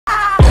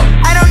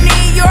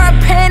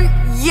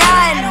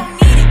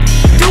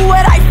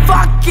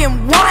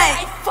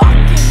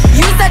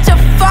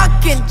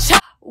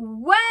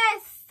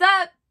What's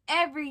up,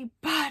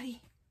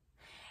 everybody?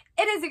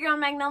 It is your girl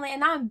Magnolia,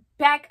 and I'm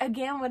back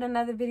again with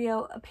another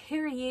video,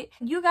 period.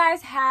 You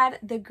guys had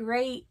the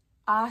great,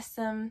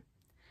 awesome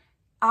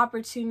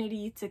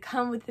opportunity to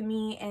come with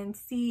me and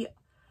see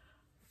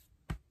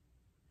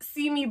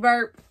me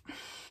burp.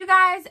 You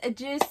guys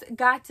just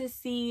got to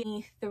see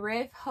me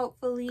thrift,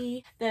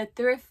 hopefully the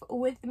thrift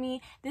with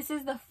me. This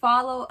is the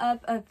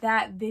follow-up of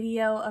that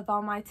video of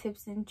all my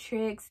tips and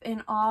tricks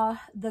and all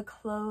the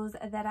clothes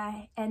that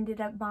I ended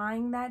up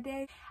buying that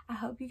day. I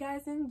hope you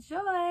guys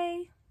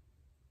enjoy.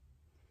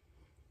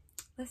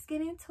 Let's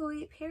get into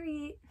it,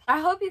 period. I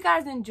hope you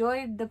guys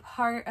enjoyed the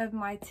part of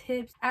my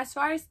tips. As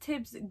far as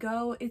tips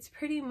go, it's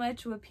pretty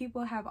much what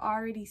people have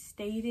already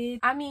stated.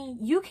 I mean,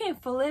 you can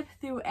flip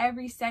through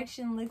every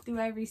section, look through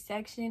every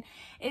section.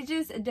 It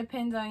just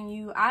depends on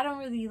you. I don't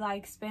really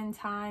like spend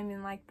time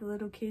in like the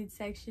little kids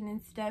section and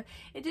stuff.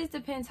 It just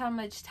depends how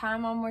much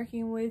time I'm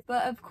working with.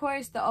 But of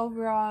course, the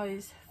overall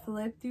is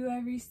flip through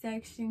every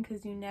section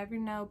because you never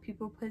know.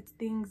 People put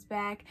things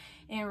back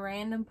in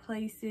random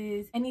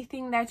places.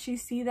 Anything that you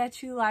see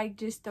that you like,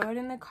 just throw it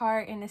in the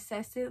cart and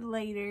assess it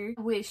later.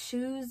 With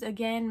shoes,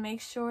 again, make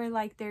sure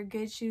like they're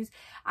good shoes.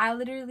 I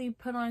literally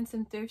put on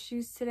some thrift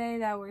shoes today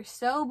that were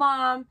so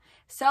bomb,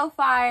 so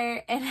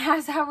fire, and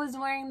as I was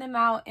wearing them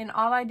out and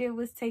all I did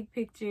was take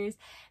pictures,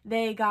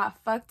 they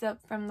got fucked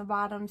up from the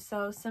bottom.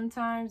 So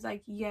sometimes,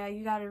 like, yeah,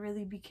 you gotta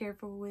really be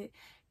careful with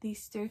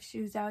these thrift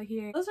shoes out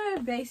here. Those are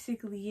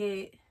basically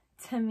it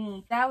to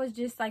me. That was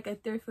just like a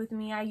thrift with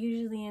me. I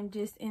usually am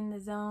just in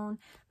the zone.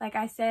 Like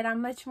I said, I'm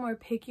much more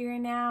pickier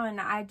now, and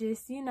I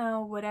just, you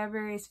know,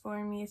 whatever is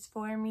for me is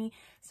for me.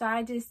 So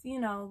I just, you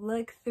know,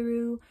 look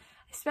through.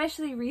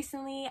 Especially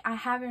recently, I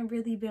haven't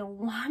really been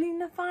wanting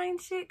to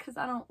find shit because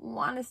I don't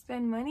want to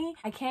spend money.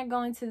 I can't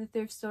go into the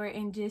thrift store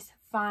and just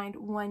find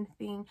one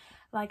thing.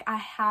 Like, I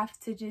have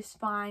to just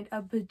find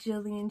a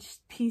bajillion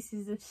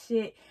pieces of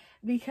shit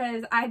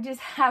because I just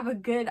have a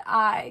good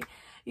eye.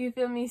 You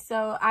feel me?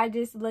 So I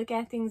just look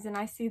at things and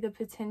I see the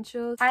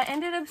potential. I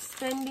ended up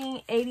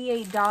spending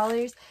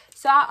 $88.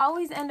 So I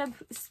always end up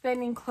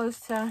spending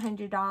close to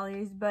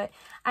 $100, but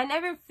I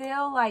never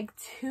feel like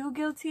too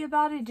guilty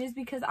about it just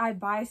because I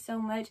buy so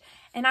much.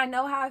 And I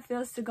know how it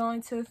feels to go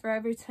into a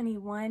Forever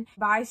 21,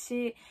 buy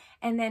shit,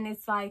 and then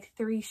it's like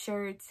 3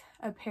 shirts,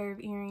 a pair of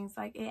earrings.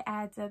 Like, it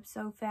adds up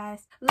so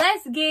fast.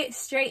 Let's get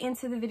straight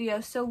into the video.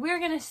 So we're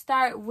gonna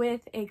start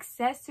with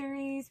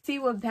accessories. See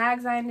what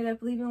bags I ended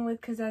up leaving with,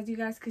 because as you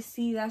guys could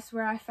see, that's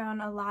where I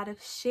found a lot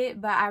of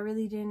shit, but I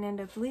really didn't end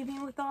up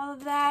leaving with all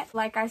of that.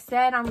 Like I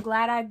said, I'm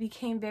glad I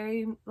became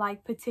very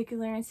like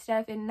particular and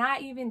stuff, and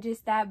not even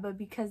just that, but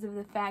because of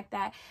the fact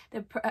that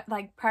the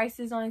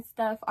prices on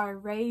stuff are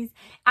raised.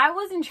 I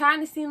wasn't trying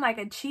to seem like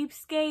a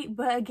cheapskate,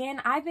 but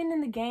again, I've been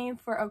in the game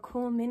for a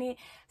cool minute.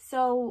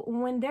 So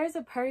when there's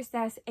a purse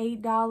that's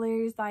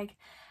 $8, like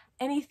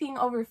anything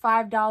over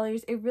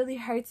 $5, it really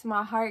hurts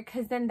my heart,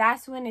 because then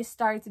that's when it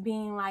starts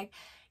being like,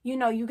 you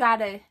know, you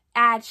gotta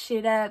add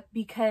shit up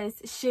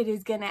because shit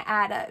is gonna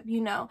add up.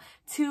 You know,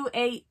 2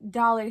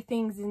 $8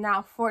 things is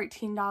now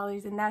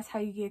 $14, and that's how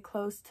you get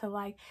close to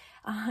like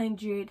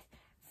 $100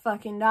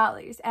 fucking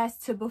dollars. As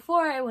to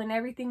before, when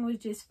everything was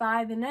just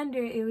 $5 and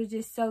under, it was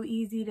just so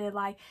easy to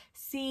like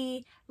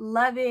see,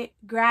 love it,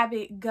 grab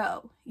it,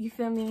 go. You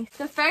feel me?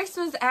 The first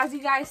was, as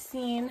you guys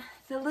seen,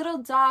 the little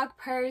dog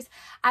purse.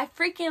 I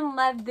freaking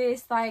love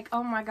this. Like,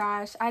 oh my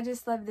gosh, I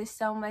just love this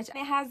so much.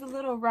 It has the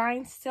little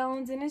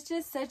rhinestones, and it's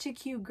just such a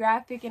cute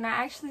graphic, and I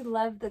actually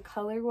love the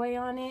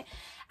colorway on it.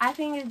 I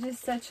think it's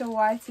just such a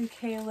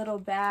Y2K little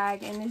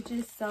bag, and it's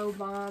just so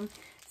bomb.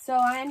 So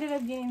I ended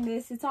up getting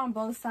this. It's on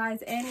both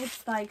sides, and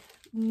it's like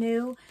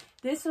new.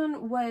 This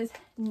one was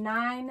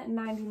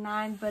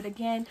 $9.99, but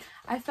again,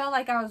 I felt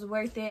like I was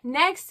worth it.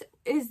 Next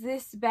is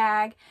this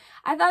bag.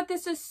 I thought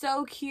this was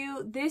so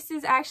cute. This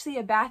is actually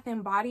a Bath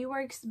and Body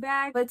Works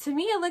bag, but to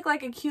me it looked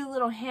like a cute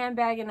little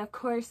handbag, and of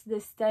course the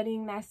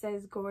studding that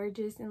says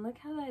gorgeous, and look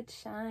how that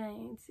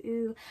shines.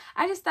 Ew.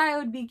 I just thought it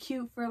would be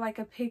cute for like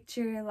a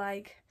picture,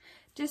 like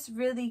just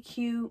really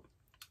cute.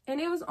 And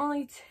it was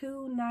only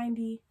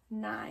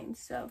 $2.99,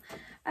 so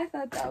I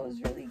thought that was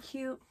really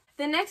cute.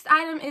 The next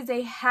item is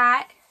a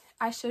hat.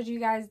 I showed you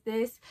guys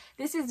this.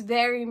 This is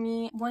very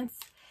me. Once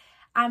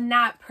I'm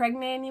not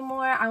pregnant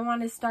anymore, I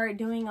want to start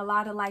doing a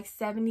lot of like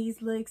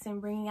 70s looks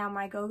and bringing out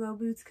my go-go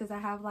boots, because I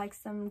have like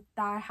some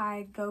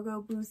thigh-high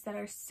go-go boots that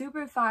are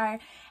super fire,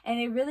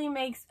 and it really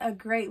makes a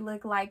great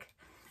look. Like,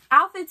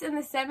 outfits in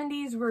the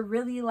 70s were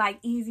really like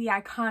easy,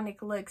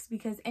 iconic looks,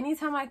 because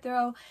anytime I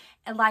throw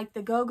like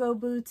the go-go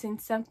boots and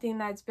something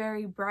that's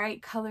very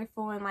bright,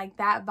 colorful, and like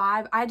that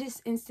vibe, I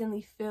just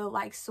instantly feel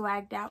like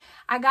swagged out.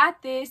 I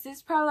got this. This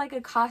is probably like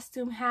a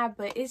costume hat,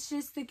 but it's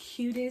just the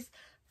cutest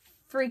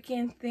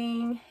freaking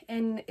thing,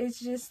 and it's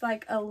just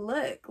like a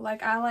look.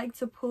 Like, I like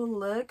to pull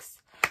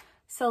looks,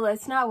 so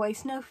let's not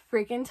waste no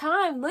freaking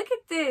time. Look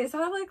at this.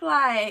 I look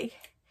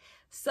like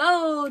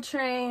Soul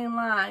Train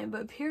line,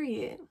 but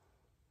period.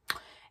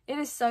 It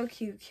is so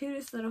cute.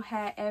 Cutest little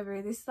hat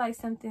ever. This is like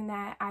something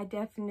that I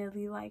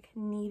definitely like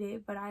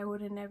needed, but I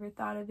would have never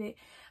thought of it.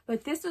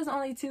 But this was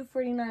only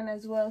 $2.49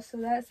 as well, so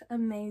that's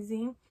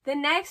amazing. The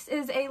next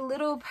is a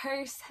little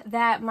purse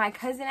that my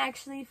cousin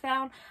actually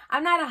found.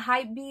 I'm not a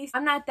hype beast.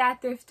 I'm not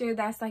that thrifter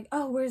that's like,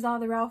 oh, where's all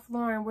the Ralph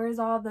Lauren? Where's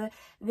all the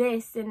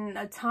this and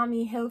a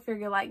Tommy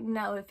Hilfiger? Like,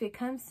 no, if it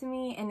comes to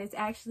me and it's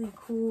actually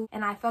cool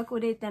and I fuck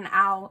with it, then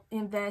I'll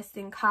invest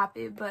and cop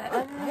it. But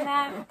other than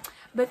that,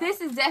 but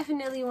this is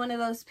definitely one of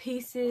those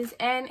pieces,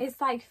 and it's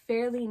like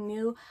fairly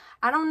new.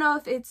 I don't know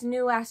if it's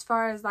new as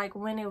far as like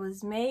when it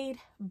was made,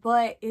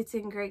 but it's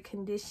in great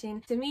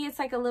condition. To me, it's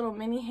like a little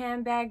mini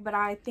handbag, but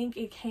I think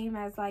it came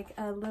as like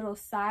a little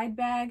side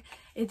bag.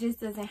 It just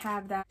doesn't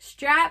have that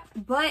strap,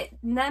 but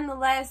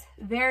nonetheless,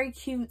 very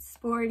cute,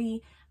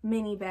 sporty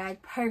mini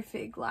bag.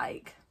 Perfect,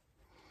 like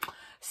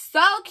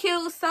so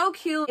cute, so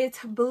cute.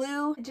 It's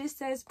blue. It just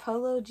says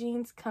Polo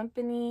Jeans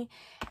Company.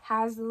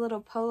 Has a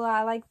little polo.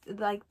 I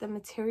like the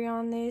material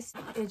on this.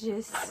 It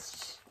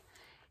just,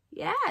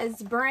 yeah,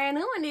 it's brand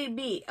new and it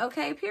be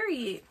okay,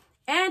 period.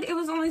 And it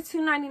was only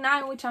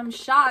 $2.99, which I'm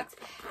shocked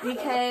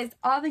because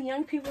all the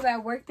young people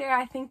that work there,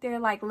 I think they're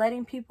like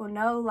letting people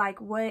know like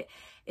what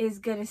is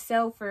gonna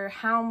sell for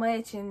how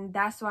much, and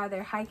that's why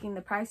they're hiking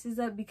the prices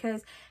up,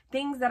 because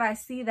things that I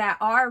see that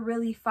are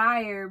really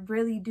fire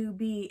really do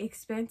be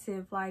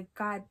expensive. Like,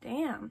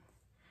 goddamn.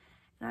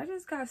 And I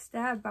just got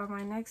stabbed by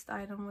my next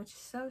item, which is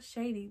so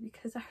shady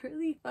because I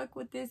really fuck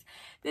with this.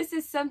 This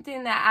is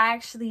something that I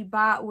actually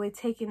bought with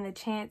taking the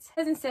chance.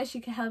 Cousin said she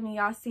could help me.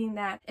 Y'all seen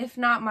that. If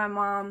not my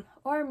mom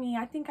or me,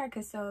 I think I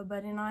could sew a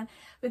button on.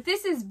 But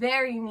this is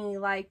very me.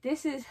 Like,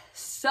 this is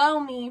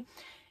so me.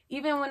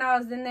 Even when I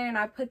was in there and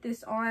I put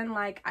this on,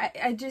 like,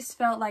 I just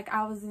felt like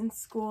I was in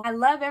school. I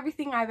love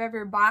everything I've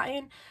ever bought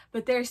in,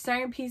 but there's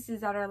certain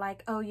pieces that are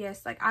like, oh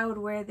yes, like I would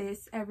wear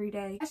this every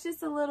day. It's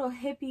just a little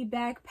hippie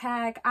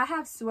backpack. I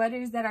have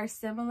sweaters that are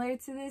similar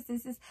to this.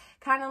 This is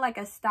kind of like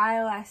a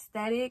style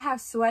aesthetic. I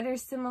have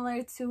sweaters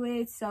similar to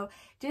it, so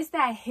just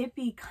that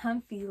hippie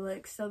comfy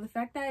look. So the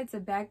fact that it's a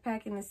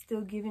backpack and it's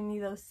still giving me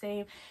those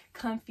same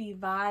comfy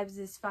vibes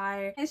is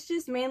fire. It's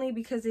just mainly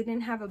because it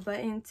didn't have a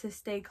button to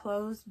stay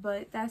closed,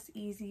 but that's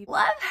easy.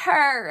 Love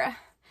her.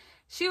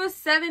 She was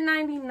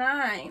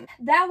 $7.99.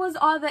 That was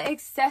all the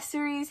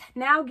accessories.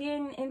 Now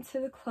getting into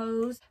the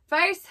clothes.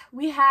 First,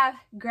 we have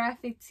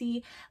graphic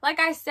tee.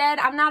 Like I said,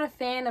 I'm not a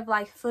fan of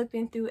like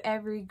flipping through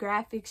every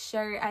graphic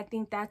shirt. I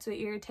think that's what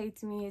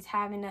irritates me, is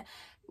having a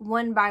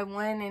one by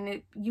one,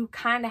 and you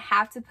kind of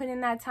have to put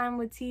in that time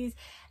with tees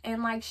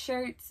and like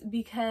shirts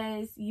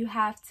because you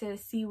have to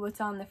see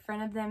what's on the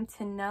front of them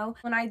to know.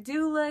 When I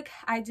do look,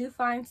 I do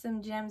find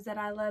some gems that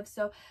I love.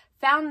 So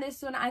found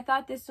this one. I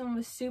thought this one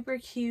was super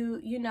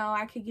cute. You know,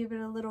 I could give it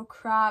a little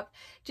crop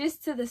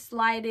just to the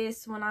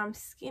slightest when I'm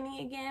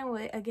skinny again,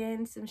 with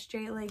again some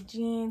straight leg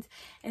jeans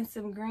and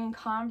some green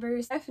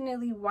Converse.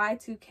 Definitely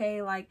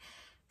Y2K, like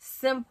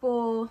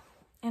simple.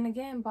 And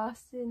again,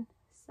 Boston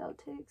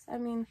Celtics. I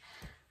mean,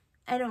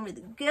 I don't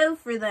really go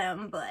for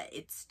them, but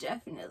it's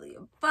definitely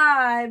a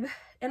vibe.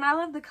 And I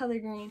love the color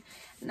green.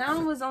 And that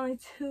one was only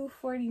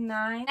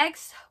 $2.49.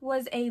 Next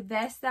was a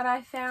vest that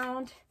I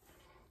found.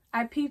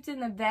 I peeped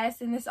in the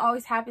vest, and this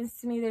always happens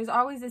to me. There's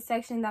always a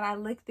section that I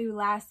look through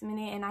last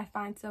minute and I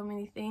find so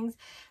many things.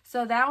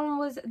 So that one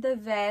was the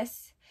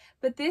vest.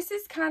 But this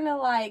is kind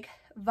of like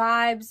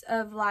vibes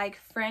of like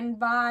friend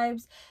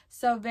vibes.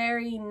 So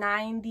very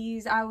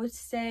 90s, I would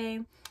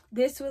say.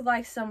 This with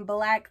like some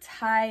black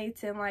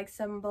tights and like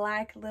some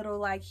black little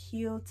like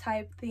heel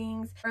type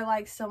things, or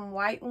like some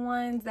white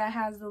ones that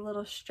has the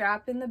little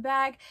strap in the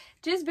back.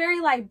 Just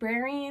very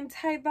librarian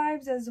type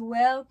vibes as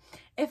well.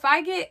 If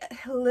I get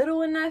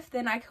little enough,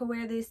 then I could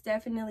wear this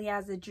definitely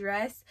as a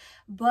dress,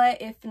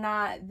 but if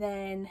not,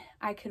 then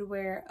I could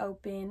wear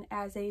open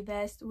as a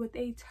vest with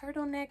a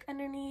turtleneck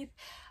underneath,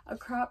 a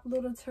cropped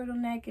little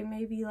turtleneck, and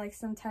maybe like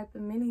some type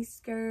of mini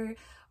skirt,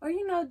 or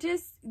you know,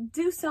 just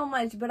do so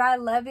much. But I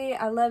love it.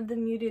 I love the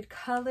muted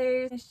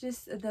colors. It's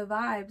just the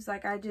vibes.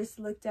 Like, I just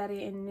looked at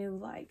it and knew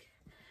like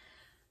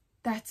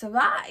that's a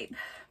vibe.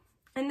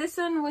 And this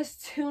one was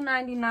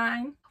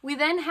 $2.99. We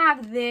then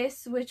have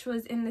this, which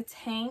was in the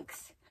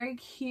tanks. Very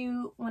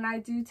cute. When I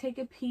do take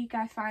a peek,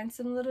 I find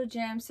some little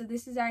gems. So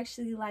this is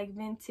actually like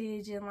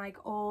vintage and like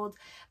old,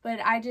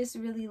 but I just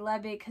really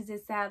love it because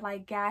it's that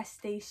like gas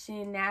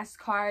station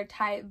NASCAR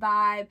type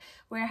vibe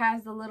where it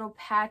has the little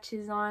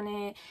patches on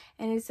it,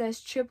 and it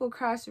says Triple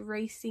Cross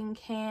Racing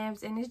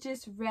Cams, and it's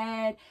just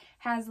red,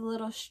 has a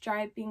little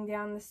striping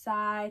down the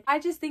side. I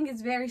just think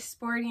it's very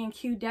sporty and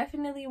cute.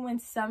 Definitely when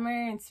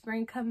summer and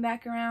spring come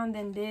back around,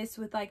 then this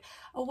with like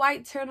a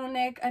white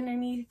turtleneck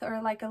underneath, or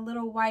like a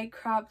little white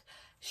cropped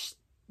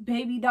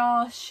baby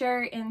doll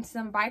shirt and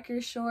some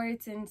biker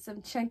shorts and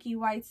some chunky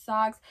white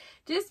socks.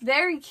 Just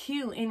very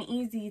cute and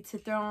easy to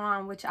throw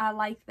on, which I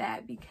like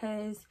that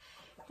because,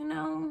 you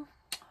know,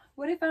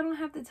 what if I don't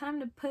have the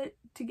time to put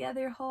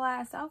together whole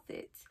ass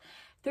outfits?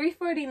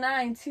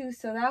 $3.49 too,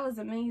 so that was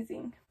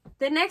amazing.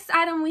 The next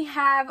item we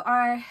have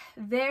are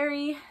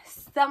very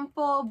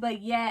simple but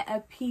yet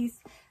a piece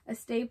a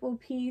staple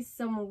piece,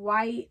 some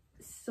white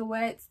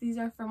sweats. These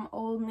are from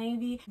Old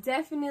Navy.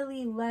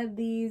 Definitely love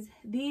these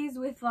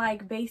with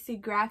like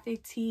basic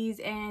graphic tees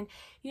and,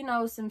 you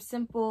know, some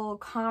simple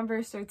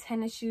Converse or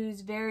tennis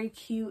shoes. Very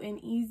cute and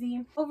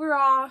easy.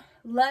 Overall,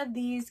 love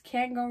these.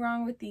 Can't go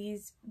wrong with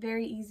these.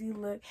 Very easy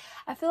look.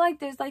 I feel like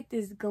there's like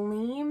this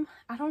gleam.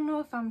 I don't know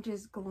if I'm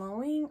just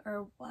glowing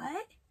or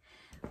what,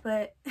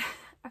 but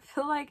I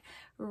feel like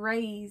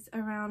rays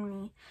around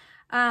me.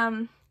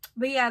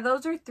 But yeah,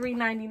 those are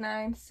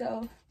 $3.99.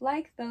 So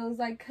like those,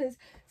 like, cause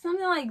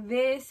something like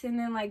this and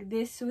then like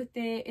this with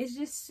it, it's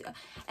just,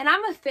 and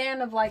I'm a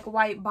fan of like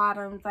white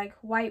bottoms, like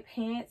white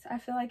pants. I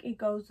feel like it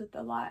goes with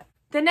a lot.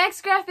 The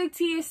next graphic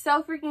tee is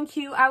so freaking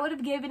cute. I would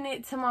have given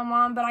it to my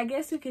mom, but I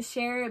guess we could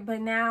share it,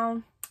 but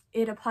now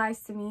it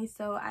applies to me,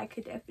 so I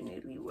could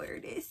definitely wear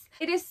this.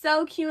 It is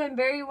so cute and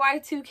very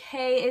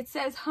Y2K. It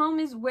says home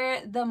is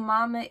where the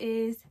mama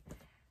is,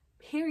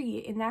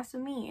 period. And that's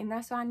with me, and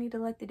that's why I need to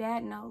let the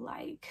dad know,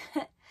 like,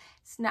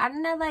 it's not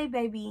in LA,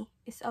 baby.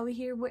 It's over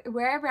here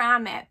wherever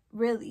I'm at.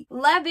 Really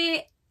love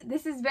it.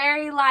 This is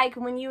very like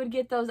when you would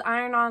get those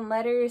iron-on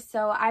letters,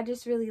 so I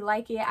just really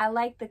like it. I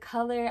like the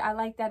color. I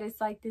like that it's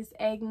like this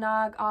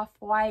eggnog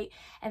off-white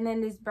and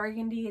then this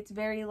burgundy. It's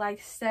very like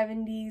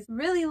 70s.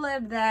 Really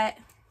love that.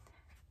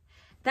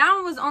 That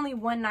one was only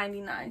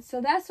 $1.99,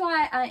 so that's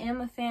why I am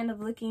a fan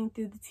of looking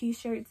through the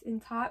t-shirts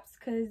and tops,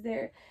 because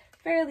they're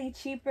fairly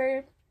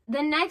cheaper.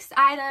 The next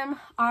item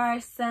are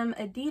some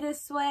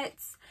Adidas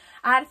sweats.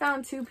 I had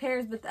found 2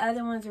 pairs, but the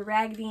other ones are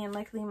raggedy, and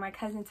luckily my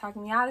cousin talked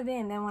me out of it.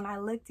 And then when I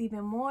looked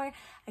even more,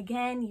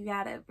 again, you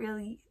gotta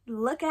really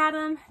look at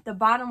them. The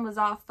bottom was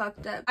all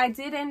fucked up. I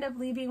did end up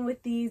leaving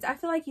with these. I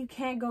feel like you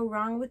can't go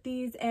wrong with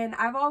these, and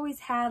I've always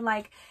had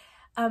like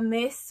a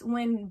miss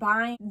when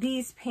buying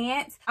these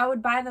pants. I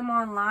would buy them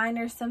online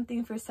or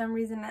something. For some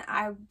reason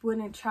I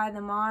wouldn't try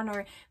them on,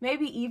 or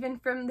maybe even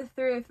from the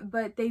thrift,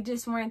 but they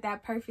just weren't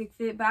that perfect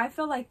fit. But I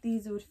feel like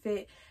these would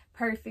fit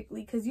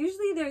perfectly, because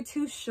usually they're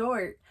too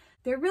short.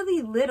 They're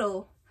really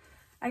little.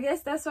 I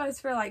guess that's why it's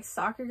for like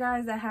soccer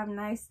guys that have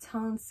nice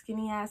toned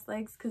skinny ass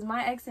legs, because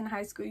my ex in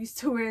high school used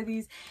to wear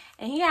these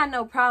and he had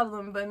no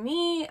problem, but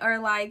me, or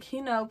like,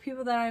 you know,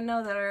 people that I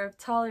know that are of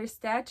taller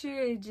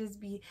stature, it'd just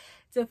be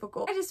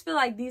difficult. I just feel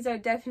like these are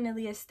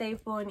definitely a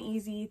staple and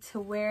easy to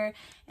wear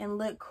and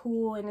look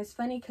cool. And it's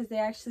funny because they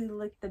actually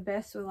look the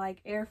best with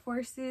like Air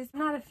Forces. I'm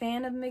not a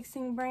fan of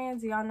mixing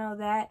brands, y'all know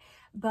that,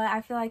 but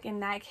I feel like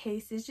in that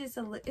case it's just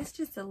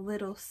a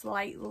little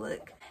slight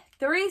look.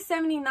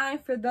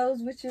 $3.79 for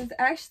those, which is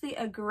actually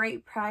a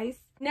great price.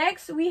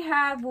 Next we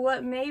have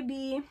what may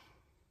be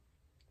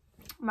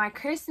my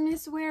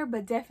Christmas wear,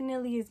 but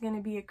definitely is going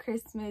to be a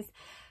Christmas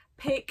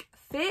pick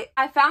fit.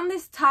 I found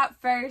this top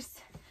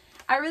first.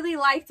 I really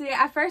liked it.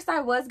 At first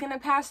I was gonna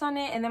pass on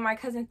it, and then my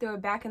cousin threw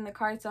it back in the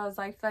cart, so I was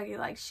like, fuck it,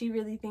 like, she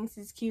really thinks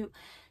it's cute.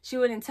 She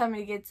wouldn't tell me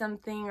to get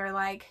something, or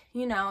like,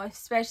 you know,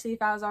 especially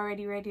if I was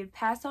already ready to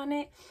pass on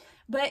it.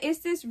 But it's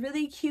this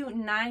really cute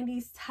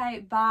 90s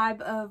type vibe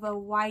of a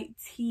white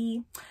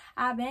tee.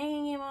 I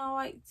bang in my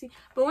white tee,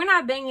 but we're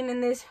not banging in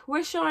this.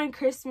 We're showing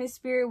Christmas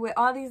spirit with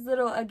all these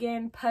little,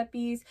 again,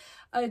 puppies.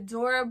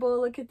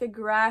 Adorable. Look at the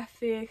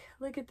graphic.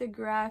 Look at the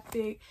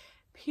graphic.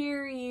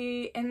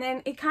 Period. And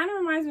then it kind of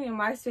reminds me of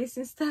MySpace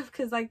and stuff,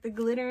 because like the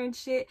glitter and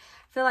shit,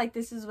 I feel like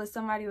this is what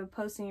somebody would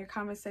post in your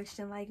comment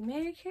section, like,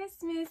 Merry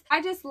Christmas.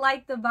 I just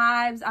like the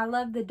vibes. I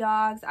love the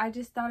dogs. I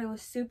just thought it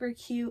was super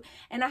cute.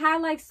 And I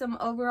had like some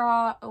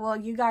overall, well,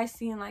 you guys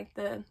seen like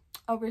the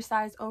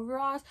oversized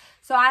overalls,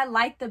 so I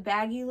like the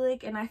baggy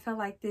look, and I felt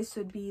like this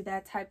would be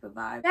that type of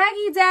vibe.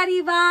 Baggy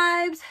daddy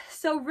vibes.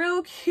 So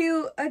real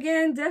cute.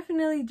 Again,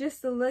 definitely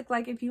just a look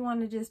like if you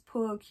want to just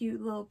pull a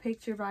cute little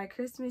picture by a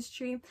Christmas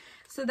tree.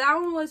 So that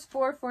one was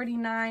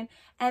 $4.49.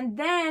 And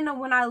then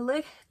when I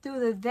looked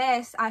through the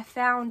vest, I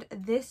found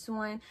this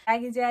one,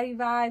 baggy daddy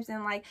vibes.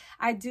 And like,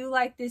 I do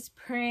like this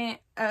print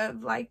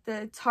of like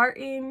the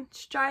tartan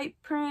stripe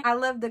print. I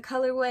love the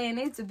colorway, and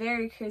it's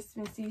very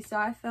Christmassy, so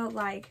I felt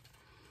like,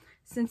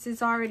 since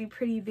it's already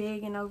pretty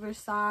big and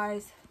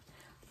oversized,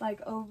 like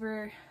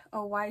over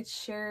a white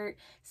shirt,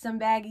 some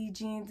baggy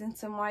jeans, and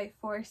some white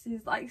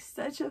forces, like,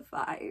 such a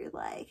fire.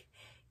 Like,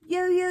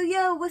 yo, yo,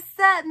 yo, what's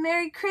up?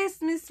 Merry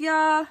Christmas,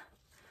 y'all.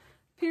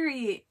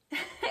 Period.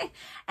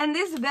 And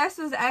this vest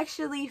was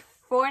actually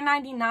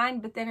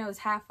 $4.99, but then it was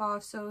half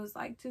off, so it was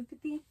like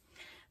 $2.50.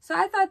 So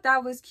I thought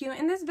that was cute.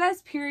 And this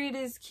vest, period,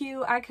 is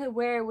cute. I could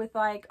wear it with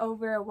like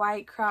over a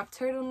white crop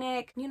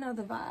turtleneck. You know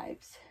the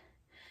vibes.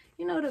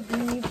 You know the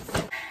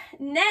beeps.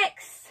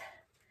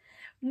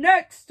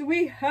 Next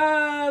we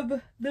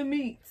have the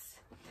meats.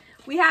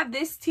 We have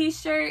this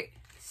t-shirt,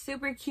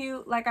 super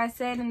cute. Like I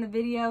said in the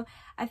video,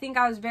 I think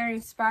I was very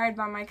inspired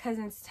by my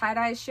cousin's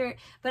tie-dye shirt,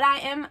 but I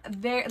am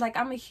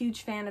I'm a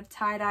huge fan of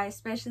tie-dye,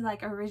 especially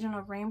like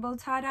original rainbow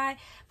tie-dye.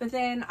 But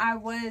then I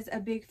was a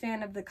big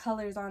fan of the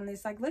colors on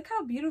this. Like, look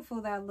how beautiful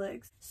that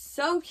looks.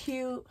 So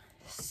cute.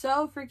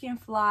 so freaking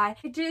fly.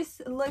 It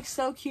just looks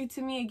so cute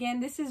to me. Again,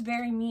 this is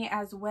very me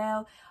as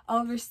well.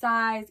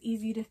 Oversized,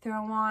 easy to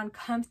throw on,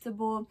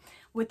 comfortable.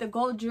 With the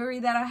gold jewelry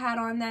that I had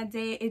on that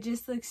day, it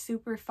just looks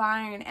super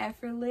fire and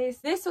effortless.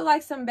 This was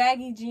like some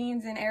baggy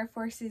jeans and Air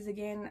Forces.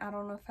 Again, I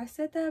don't know if I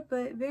said that,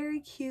 but very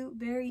cute,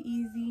 very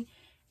easy,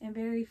 and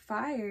very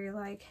fire,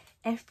 like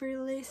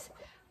effortless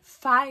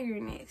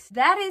fireness.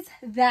 That is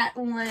that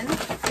one.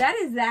 That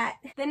is that.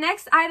 The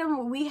next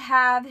item we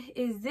have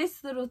is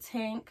this little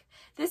tank.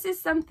 This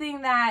is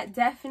something that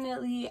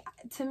definitely,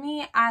 to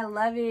me, I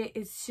love it.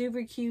 It's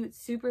super cute,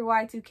 super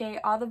Y2K.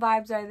 All the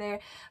vibes are there.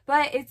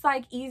 But it's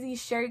like easy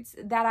shirts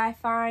that I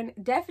find.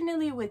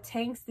 Definitely with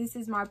tanks, this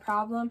is my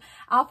problem.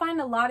 I'll find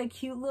a lot of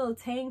cute little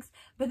tanks,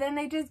 but then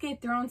they just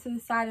get thrown to the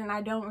side and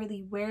I don't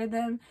really wear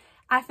them.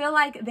 I feel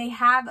like they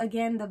have,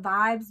 again, the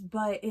vibes,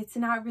 but it's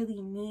not really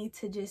me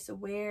to just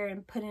wear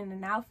and put in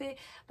an outfit.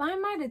 But I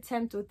might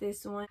attempt with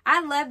this one.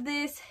 I love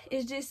this.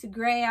 It's just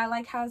gray. I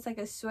like how it's like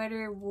a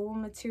sweater wool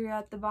material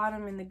at the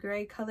bottom and the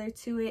gray color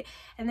to it.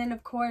 And then,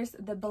 of course,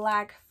 the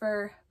black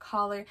fur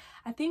collar.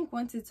 I think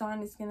once it's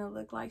on, it's going to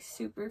look like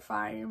super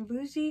fire and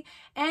bougie.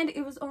 And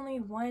it was only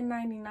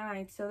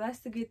 $1.99. So that's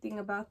the good thing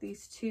about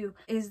these two,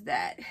 is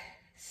that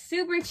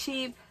super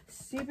cheap,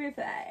 super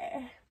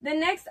fire. The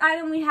next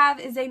item we have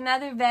is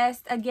another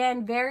vest.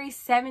 Again, very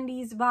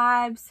 70s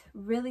vibes.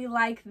 Really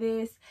like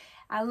this.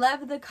 I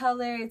love the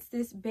color. It's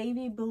this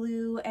baby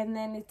blue and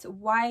then it's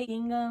white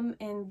gingham,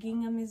 and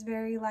gingham is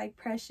very like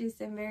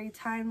precious and very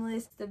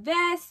timeless. The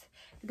vest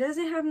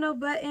doesn't have no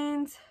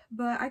buttons,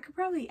 but I could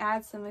probably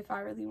add some if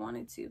I really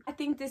wanted to. I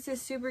think this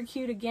is super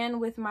cute, again,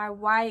 with my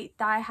white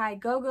thigh-high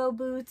go-go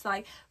boots,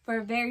 like for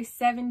a very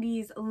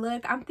 70s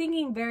look. I'm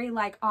thinking very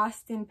like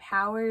Austin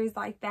Powers,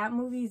 like that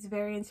movie is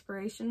very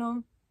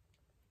inspirational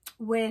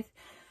with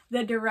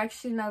the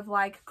direction of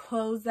like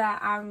clothes that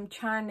I'm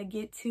trying to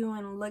get to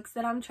and looks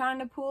that I'm trying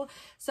to pull.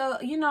 So,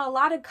 you know, a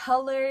lot of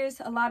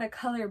colors, a lot of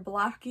color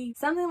blocking.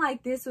 Something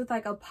like this with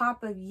like a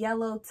pop of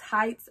yellow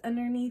tights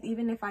underneath,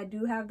 even if I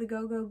do have the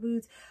go-go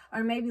boots,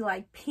 or maybe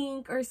like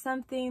pink or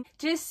something.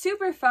 Just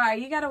super fire.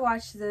 You gotta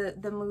watch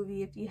the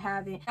movie if you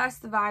haven't. That's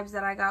the vibes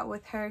that I got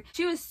with her.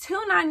 She was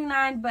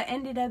 $2.99 but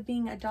ended up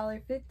being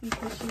 $1.50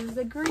 because she was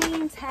a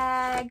green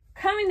tag.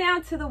 Coming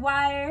down to the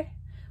wire,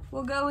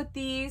 we'll go with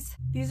these.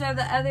 These are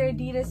the other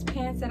Adidas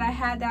pants that I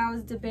had that I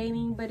was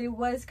debating, but it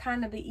was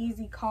kind of an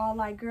easy call.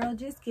 Like, girl,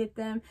 just get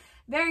them.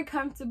 Very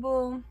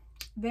comfortable,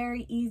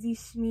 very easy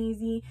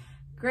schmeezy,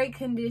 great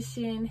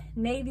condition,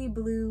 navy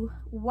blue,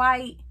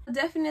 white.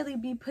 Definitely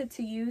be put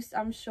to use,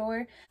 I'm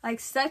sure.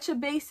 Like, such a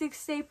basic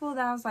staple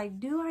that I was like,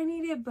 do I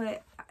need it?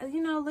 But,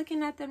 you know,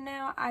 looking at them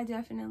now, I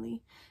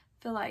definitely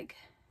feel like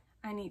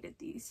I needed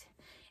these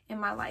in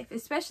my life,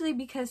 especially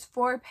because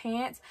for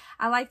pants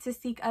I like to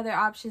seek other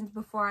options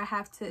before I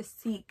have to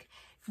seek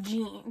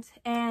jeans,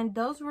 and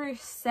those were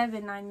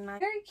 $7.99.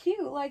 Very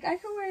cute. Like, I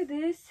could wear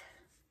this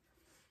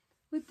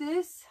with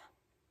this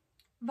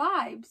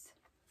vibes,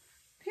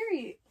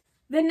 period.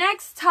 The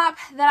next top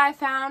that I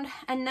found,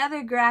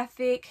 another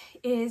graphic,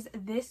 is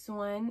this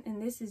one,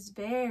 and this is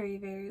very,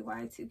 very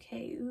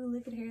Y2K. Ooh,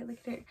 look at her, look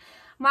at her.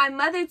 My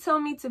mother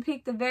told me to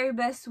pick the very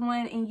best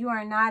one, and you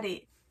are not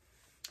it.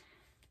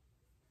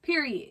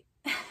 Period.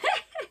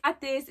 Got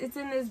this. It's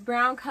in this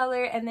brown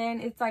color, and then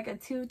it's like a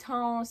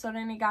two-tone, so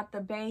then it got the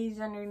beige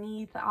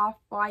underneath, the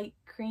off-white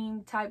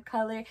cream type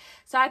color.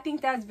 So I think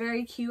that's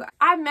very cute.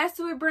 I mess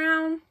with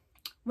brown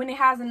when it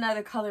has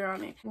another color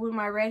on it. With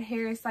my red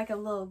hair, it's like a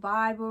little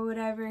vibe or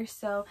whatever,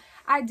 so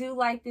I do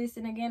like this.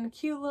 And again, a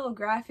cute little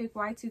graphic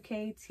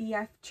Y2K tee.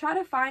 I try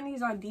to find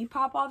these on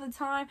Depop all the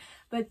time,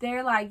 but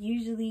they're like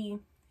usually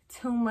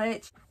too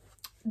much.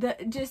 The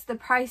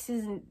price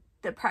isn't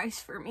the price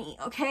for me,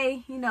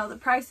 okay? You know, the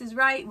price is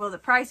right, well, the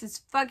price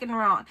is fucking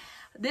wrong.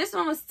 This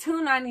one was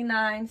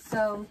 $2.99,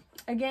 so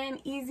again,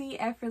 easy,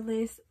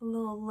 effortless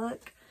little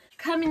look.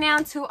 Coming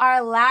down to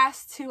our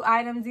last two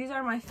items. These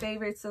are my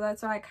favorites, so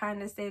that's why I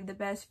kind of saved the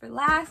best for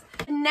last.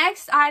 The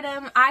next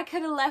item, I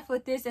could have left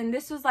with this, and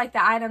this was like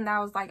the item that I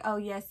was like, oh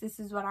yes, this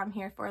is what I'm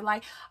here for.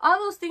 Like, all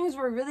those things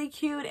were really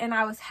cute, and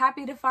I was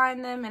happy to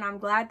find them, and I'm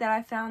glad that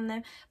I found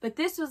them. But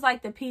this was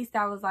like the piece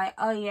that was like,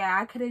 oh yeah,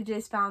 I could have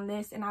just found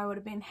this, and I would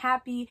have been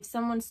happy. If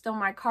someone stole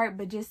my cart,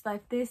 but just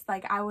left this,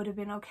 like, I would have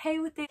been okay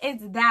with it.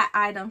 It's that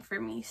item for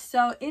me.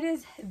 So it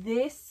is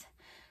this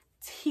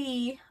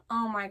tee.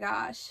 Oh my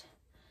gosh.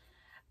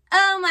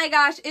 Oh my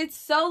gosh, it's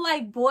so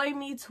like Boy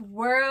Meets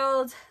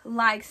World,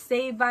 like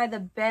Saved by the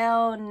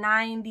Bell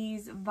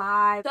 90s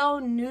vibe. So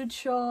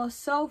neutral,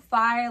 so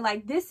fire.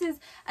 Like, this is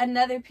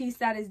another piece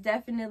that is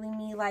definitely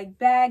me. Like,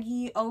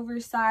 baggy,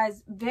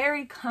 oversized,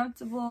 very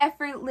comfortable,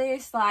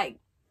 effortless, like,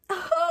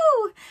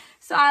 oh.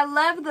 So I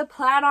love the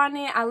plaid on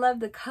it. I love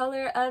the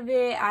color of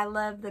it. I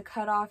love the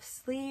cut off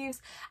sleeves.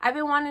 I've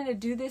been wanting to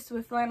do this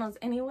with flannels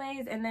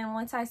anyways, and then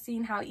once I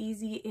seen how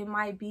easy it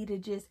might be to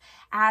just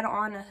add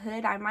on a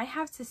hood, I might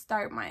have to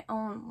start my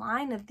own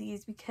line of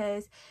these,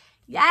 because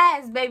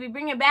yes, baby,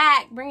 bring it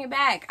back, bring it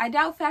back. I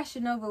doubt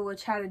Fashion Nova will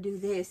try to do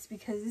this,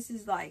 because this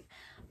is like,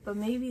 but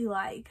maybe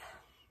like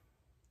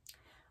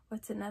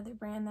what's another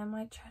brand that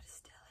might try to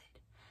steal it?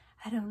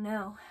 I don't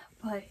know,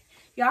 but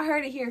y'all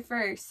heard it here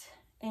first.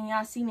 And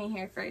y'all seen it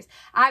here first.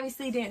 I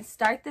obviously didn't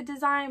start the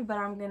design, but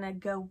I'm gonna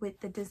go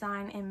with the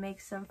design and make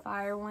some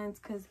fire ones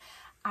because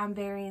I'm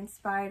very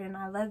inspired and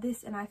I love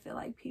this, and I feel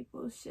like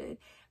people should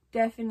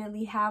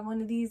definitely have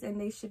one of these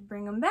and they should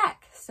bring them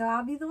back. So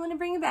I'll be the one to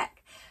bring it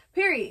back,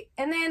 period.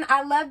 And then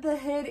I love the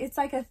hood. It's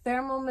like a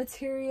thermal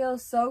material,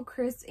 so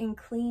crisp and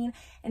clean,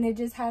 and it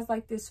just has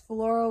like this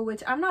floral,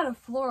 which I'm not a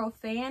floral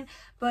fan,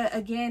 but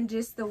again,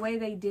 just the way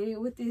they did it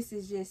with this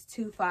is just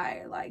too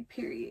fire, like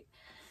period.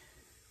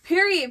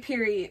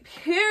 Period.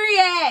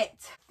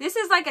 This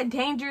is like a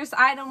dangerous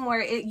item where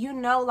it, you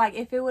know, like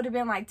if it would have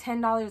been like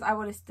 $10, I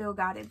would have still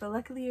got it, but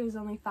luckily it was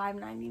only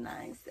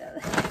 $5.99. So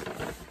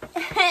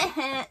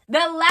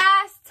the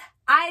last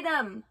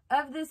item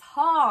of this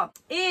haul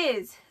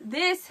is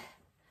this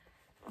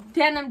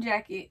denim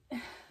jacket.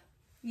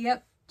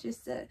 Yep,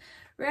 just a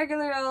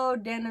regular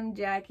old denim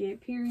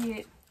jacket,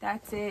 period.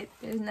 That's it.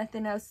 There's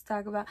nothing else to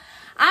talk about.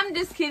 I'm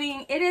just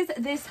kidding. It is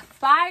this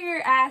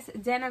fire ass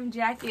denim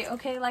jacket.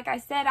 Okay, like I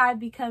said, I've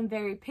become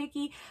very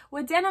picky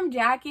with denim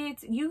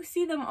jackets. You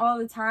see them all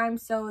the time,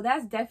 so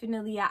that's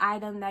definitely an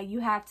item that you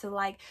have to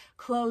like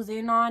close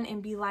in on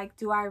and be like,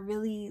 do I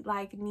really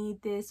like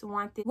need this,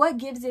 want this? What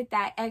gives it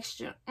that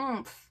extra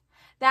oomph?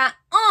 That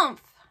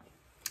oomph.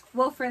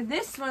 Well, for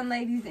this one,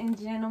 ladies and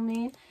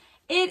gentlemen,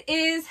 it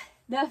is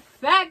the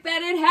fact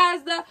that it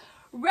has the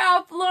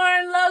Ralph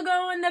Lauren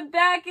logo in the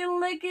back, and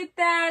look at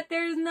that.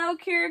 There's no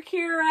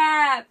Kira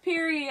rap,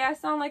 period. I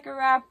sound like a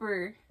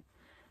rapper.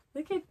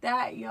 Look at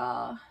that,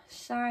 y'all.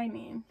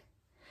 Shining.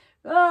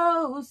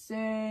 Oh,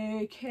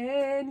 say,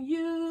 can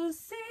you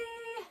see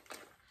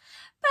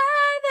by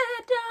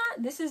the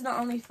dawn? This is the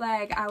only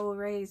flag I will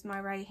raise my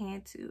right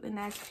hand to, and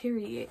that's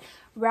period.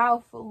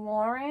 Ralph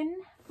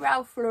Lauren.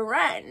 Ralph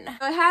Lauren.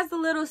 So it has the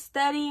little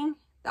studding,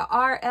 the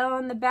RL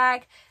in the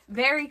back,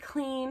 very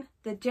clean.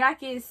 The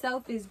jacket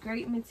itself is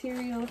great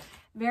material,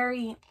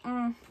 very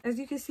as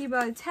you can see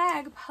by the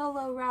tag,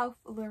 Polo Ralph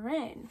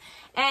Lauren,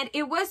 and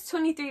it was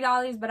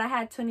 $23, but I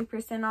had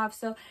 20% off.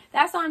 So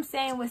that's what I'm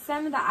saying, with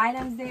some of the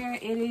items there,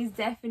 it is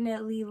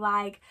definitely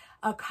like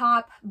a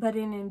cop but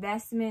an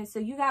investment. So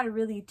you got to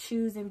really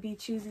choose and be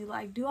choosy,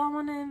 like, do I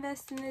want to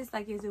invest in this?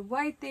 Like, is it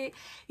worth it?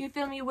 You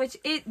feel me? Which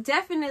it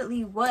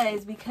definitely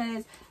was,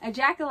 because a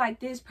jacket like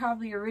this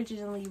probably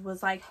originally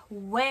was like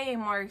way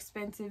more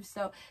expensive.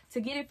 So to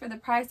get it for the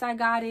price I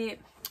got it,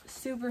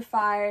 super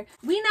fire.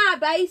 We not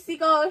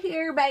basic on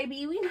here,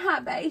 baby. We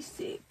not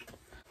basic.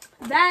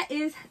 That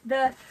is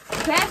the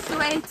best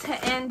way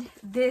to end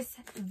this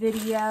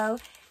video.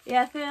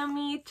 Yeah, feel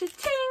me?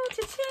 Cha-ching,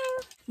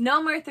 cha-ching.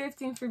 No more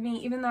thrifting for me,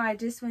 even though I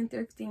just went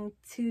thrifting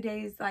 2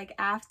 days like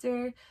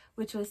after,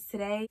 which was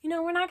today. You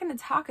know, we're not going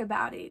to talk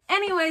about it.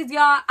 Anyways,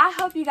 y'all, I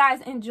hope you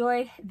guys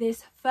enjoyed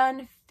this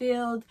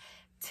fun-filled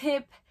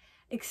tip,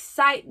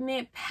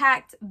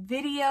 excitement-packed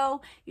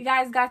video. You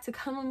guys got to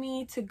come with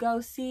me to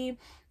go see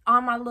all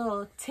my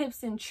little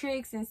tips and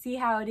tricks and see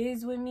how it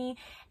is with me.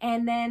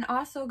 And then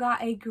also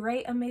got a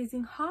great,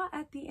 amazing haul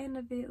at the end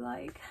of it.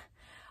 Like,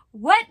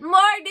 what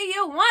more do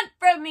you want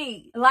from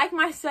me? Like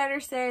my sweater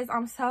says,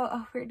 I'm so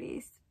over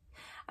this.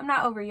 I'm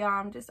not over y'all,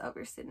 I'm just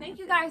over sitting. Thank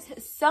you guys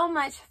so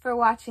much for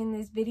watching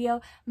this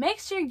video. Make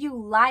sure you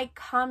like,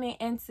 comment,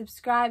 and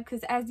subscribe,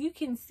 because as you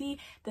can see,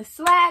 the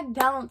swag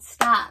don't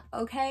stop,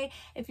 okay?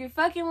 If you're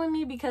fucking with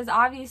me, because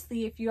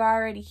obviously if you're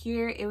already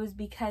here, it was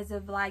because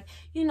of, like,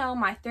 you know,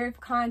 my thrift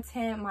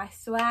content, my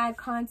swag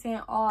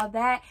content, all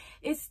that.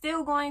 It's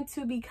still going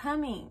to be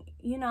coming,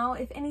 you know,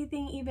 if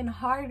anything, even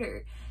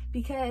harder.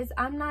 Because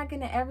I'm not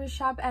going to ever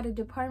shop at a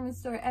department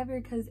store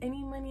ever, because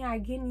any money I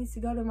get needs to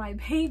go to my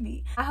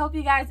baby. I hope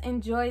you guys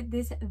enjoyed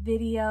this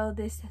video,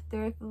 this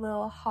thrift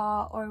little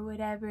haul or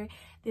whatever,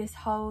 this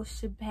whole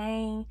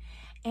shebang.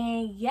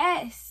 And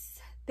yes,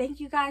 thank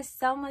you guys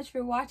so much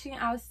for watching.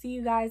 I'll see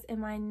you guys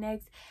in my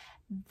next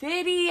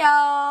video.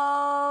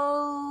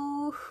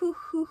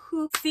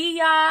 See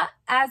y'all.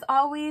 As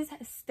always,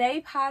 stay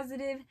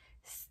positive,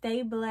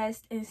 stay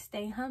blessed, and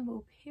stay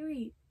humble,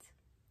 period.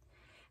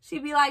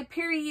 She'd be like,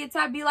 periods.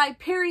 I'd be like,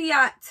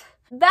 period.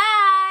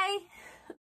 Bye.